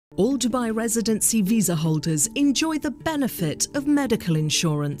All Dubai residency visa holders enjoy the benefit of medical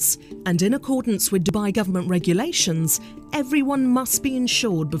insurance, and in accordance with Dubai government regulations, everyone must be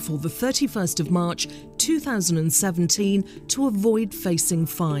insured before the 31st of March 2017 to avoid facing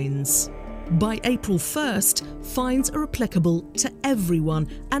fines. By April 1st, fines are applicable to everyone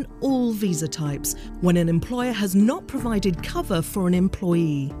and all visa types when an employer has not provided cover for an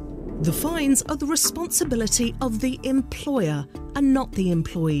employee. The fines are the responsibility of the employer and not the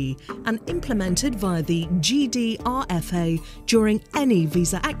employee, and implemented via the GDRFA during any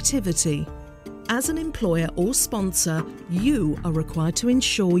visa activity. As an employer or sponsor, you are required to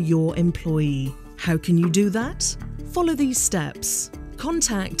insure your employee. How can you do that? Follow these steps.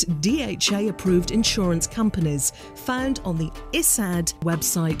 Contact DHA-approved insurance companies found on the ISAD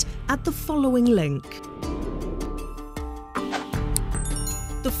website at the following link.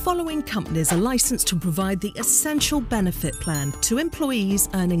 The following companies are licensed to provide the Essential Benefit Plan to employees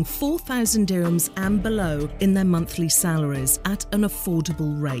earning 4,000 dirhams and below in their monthly salaries at an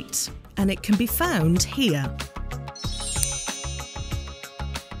affordable rate. And it can be found here.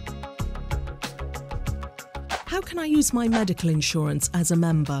 How can I use my medical insurance as a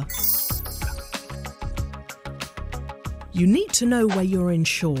member? You need to know where you're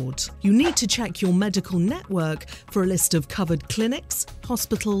insured. You need to check your medical network for a list of covered clinics,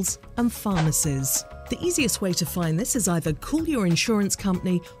 hospitals and pharmacies. The easiest way to find this is either call your insurance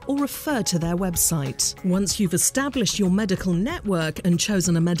company or refer to their website. Once you've established your medical network and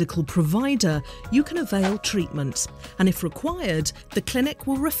chosen a medical provider, you can avail treatment. And if required, the clinic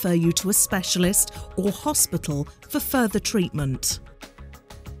will refer you to a specialist or hospital for further treatment.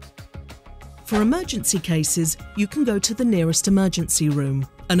 For emergency cases, you can go to the nearest emergency room.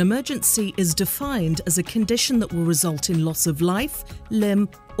 An emergency is defined as a condition that will result in loss of life, limb,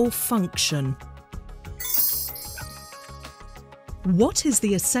 or function. What is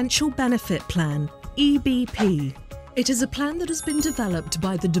the Essential Benefit Plan, EBP? It is a plan that has been developed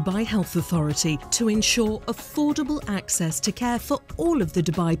by the Dubai Health Authority to ensure affordable access to care for all of the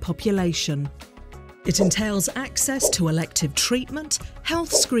Dubai population. It entails access to elective treatment,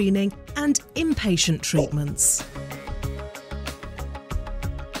 health screening and inpatient treatments.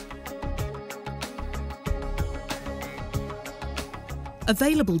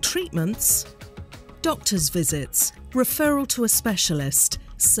 Available treatments: doctor's visits, referral to a specialist,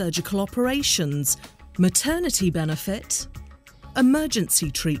 surgical operations, maternity benefit,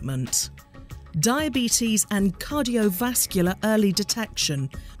 emergency treatment, diabetes and cardiovascular early detection,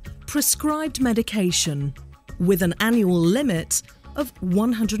 prescribed medication, with an annual limit of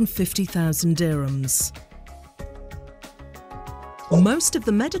 150,000 dirhams. Most of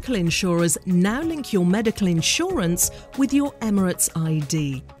the medical insurers now link your medical insurance with your Emirates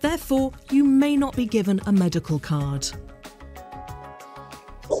ID. Therefore, you may not be given a medical card.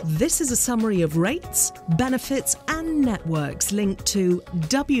 This is a summary of rates, benefits and networks linked to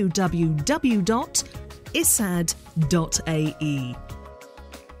www.isad.ae.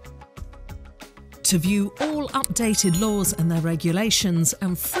 To view all updated laws and their regulations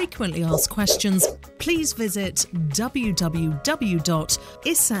and frequently asked questions, please visit www.isad.ae.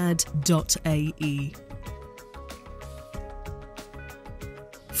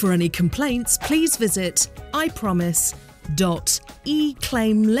 For any complaints, please visit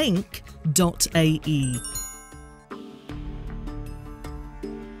ipromise.eclaimlink.ae.